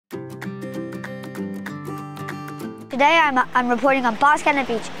Today I'm reporting on Balscadden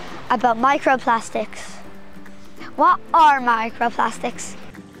Beach about microplastics. What are microplastics?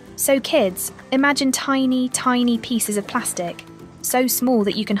 So kids, imagine tiny, tiny pieces of plastic, so small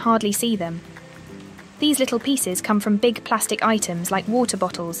that you can hardly see them. These little pieces come from big plastic items like water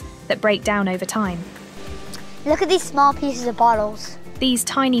bottles that break down over time. Look at these small pieces of bottles. These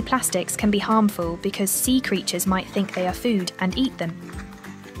tiny plastics can be harmful because sea creatures might think they are food and eat them.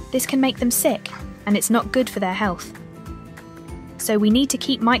 This can make them sick, and it's not good for their health. So we need to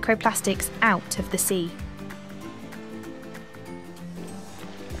keep microplastics out of the sea.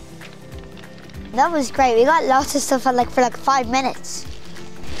 That was great. We got lots of stuff for like 5 minutes.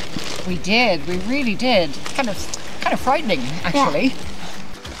 We did. We really did. Kind of frightening, actually. Yeah.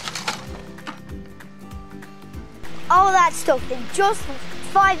 All that stuff in just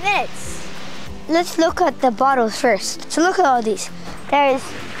 5 minutes. Let's look at the bottles first. So look at all these. There's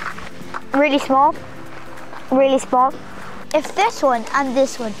really small, really small. If this one and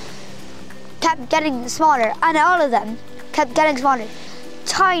this one kept getting smaller, and all of them kept getting smaller,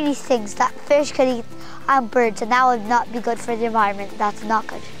 tiny things that fish could eat and birds, and that would not be good for the environment. That's not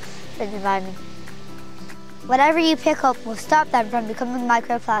good for the environment. Whatever you pick up will stop them from becoming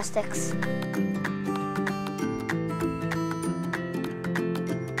microplastics.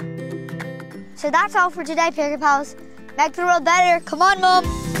 So that's all for today, Picker Pals. Make the world better. Come on, Mum.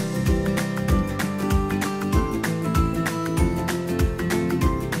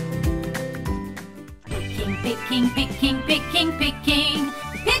 Picking, picking,